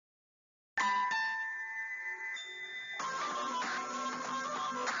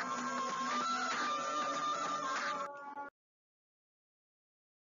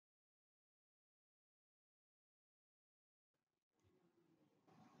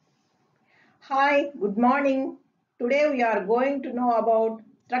Hi, good morning. Today we are going to know about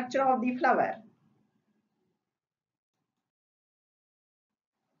structure of the flower.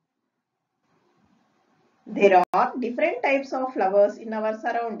 There are different types of flowers in our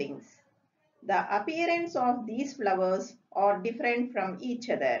surroundings. The appearance of these flowers are different from each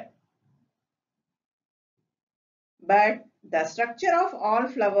other. But the structure of all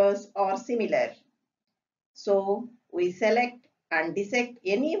flowers are similar. So we select and dissect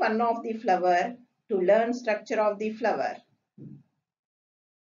any one of the flower to learn structure of the flower.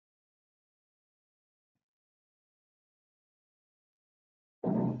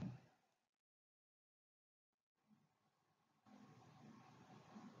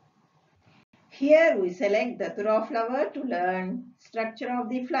 Here we select the DATURA flower to learn structure of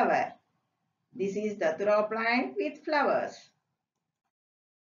the flower. This is the DATURA plant with flowers.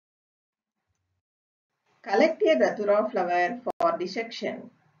 Collect a DATURA flower for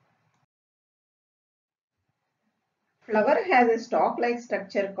dissection. Flower has a stalk-like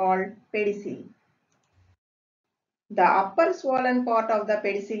structure called pedicel. The upper swollen part of the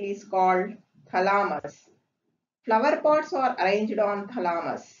pedicel is called thalamus. Flower pods are arranged on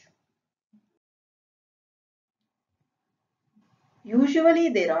thalamus. Usually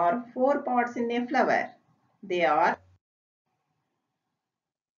there are 4 parts in a flower. They are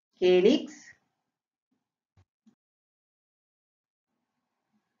calyx,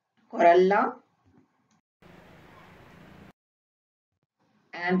 corolla,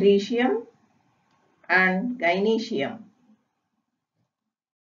 androecium and gynoecium.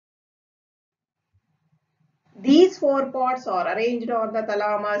 These 4 parts are arranged on the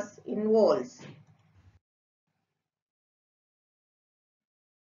thalamus in whorls.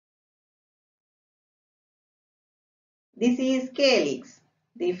 This is calyx,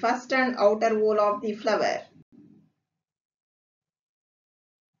 the first and outer whorl of the flower.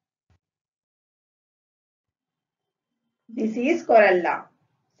 This is corolla,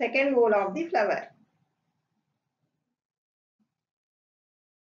 second whorl of the flower.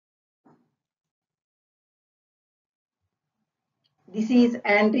 This is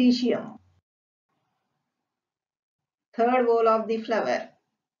androecium, third whorl of the flower.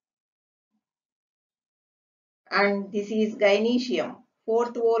 And this is gynoecium,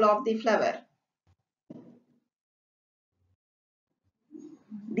 fourth whorl of the flower.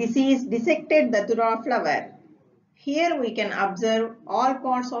 This is dissected DATURA flower. Here we can observe all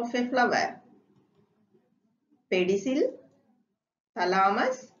parts of a flower: pedicel,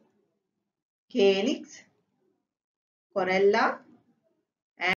 thalamus, calyx, corolla,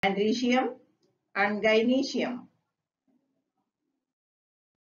 androecium and gynoecium.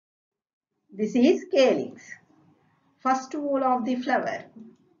 This is calyx, first whorl of the flower,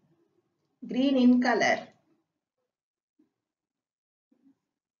 green in color.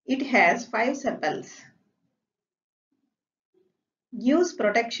 It has 5 sepals. Gives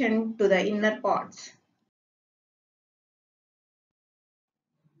protection to the inner parts.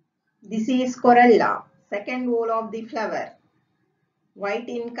 This is corolla, second whorl of the flower, white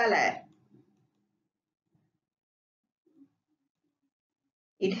in color.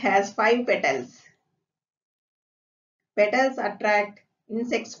 It has 5 petals. Petals attract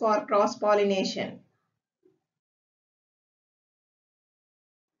insects for cross-pollination.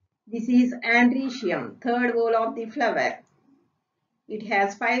 This is androecium, third whorl of the flower. It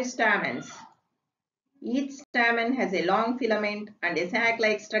has 5 stamens. Each stamen has a long filament and a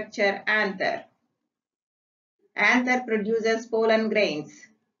sac-like structure, anther. Anther produces pollen grains.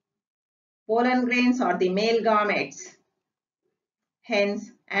 Pollen grains are the male gametes. Hence,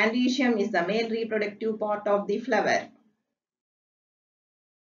 androecium is the male reproductive part of the flower.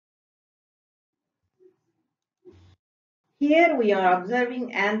 Here we are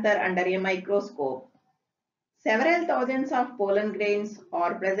observing anther under a microscope. Several thousands of pollen grains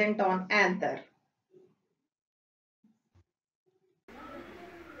are present on anther.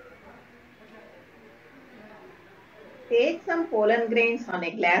 Take some pollen grains on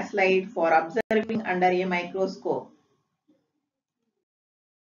a glass slide for observing under a microscope.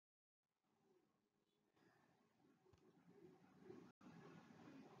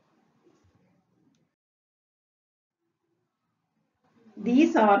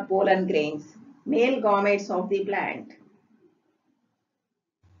 These are pollen grains, male gametes of the plant.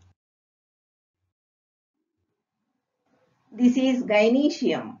 This is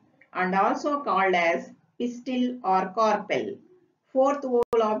gynoecium and also called as PISTIL or CARPEL, fourth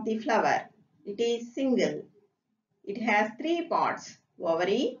whorl of the flower. It is single. It has 3 parts: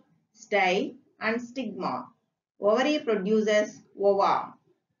 ovary, style and stigma. Ovary produces ova.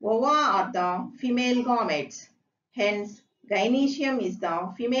 Ova are the female gametes. Hence, Gynoecium is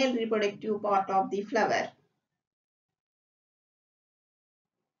the female reproductive part of the flower.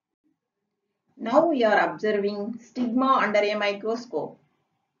 Now we are observing stigma under a microscope.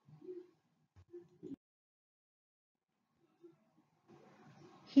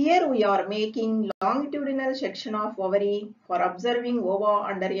 Here we are making longitudinal section of ovary for observing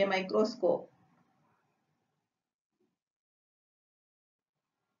ova under a microscope.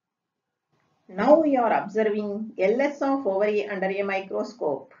 Now we are observing LS of ovary under a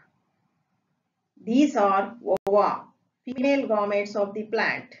microscope. These are ova, female gametes of the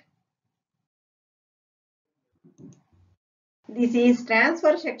plant. This is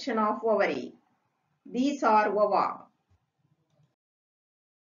transfer section of ovary. These are ova.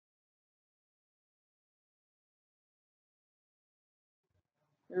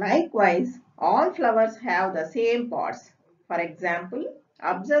 Likewise, all flowers have the same parts. For example,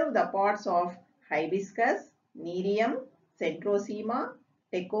 observe the parts of hibiscus, nerium, centrosema,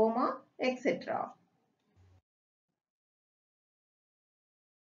 tecoma, etc.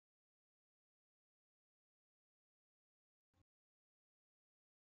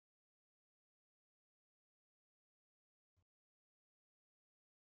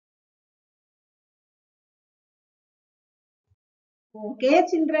 Okay,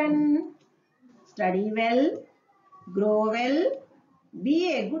 children, study well, grow well,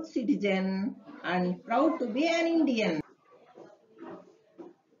 be a good citizen and proud to be an Indian.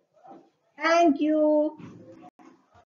 Thank you.